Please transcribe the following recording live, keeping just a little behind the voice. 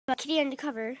Kitty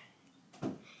Undercover.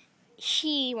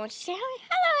 She wants to say hi.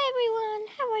 Hello, everyone.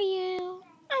 How are you?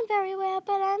 I'm very well,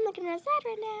 but I'm looking outside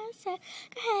right now, so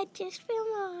go ahead, just film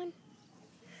on.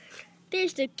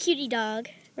 There's the cutie dog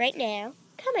right now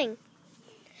coming.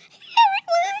 Hey,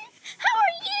 everyone. How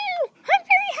are you? I'm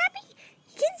very happy.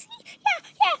 You can see?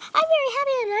 Yeah. I'm very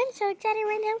happy, and I'm so excited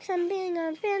right now because I'm being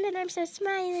on film, and I'm so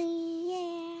smiley.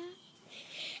 Yeah.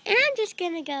 And I'm just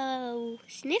going to go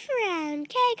sniff around.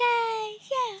 Okay, guys?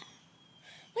 Yeah.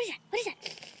 What is that?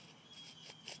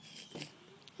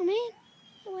 Oh, man.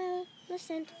 Well,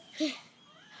 listen.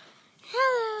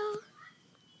 Hello.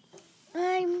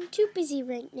 I'm too busy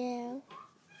right now,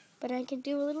 but I can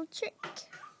do a little trick.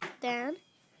 Down.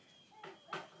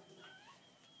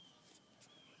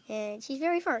 And she's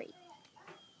very furry.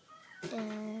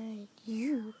 And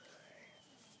you.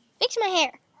 Fix my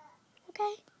hair.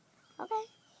 Okay?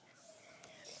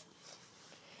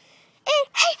 And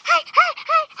hey,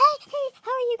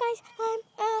 how are you guys?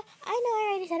 I know I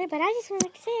already said it, but I just want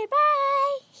to say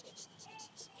bye.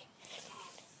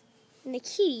 And the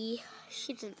kitty,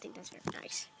 she doesn't think that's very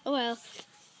nice. Oh well.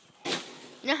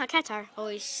 You know how cats are,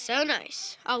 always so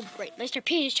nice. Oh great, Mr.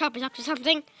 Peter's Chop is up to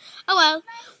something. Oh well,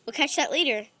 we'll catch that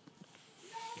later.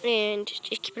 And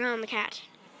just keep an eye on the cat.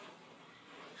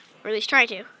 Or at least try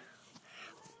to.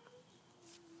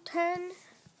 10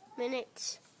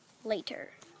 minutes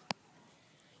later.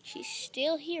 She's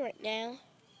still here right now.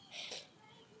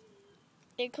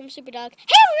 There comes Super Dog.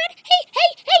 Hey everyone!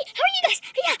 Hey! How are you guys?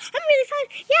 Yeah, I'm really fun.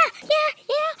 Yeah!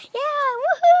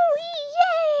 Woohoo!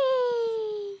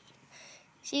 Yay!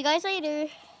 See you guys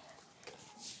later.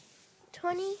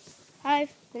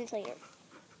 25 minutes later.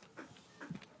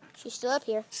 She's still up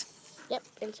here. Yep,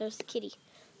 and so's the kitty.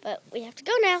 But we have to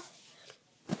go now.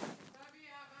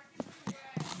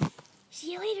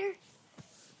 See you later.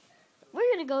 We're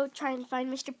gonna go try and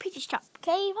find Mr. Peach's Chop,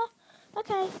 okay, Eva?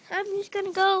 Okay, I'm just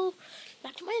gonna go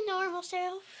back to my normal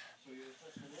self.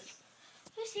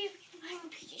 Let's see if we can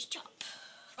find Peach's Chop.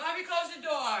 Bobby, close the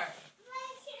door.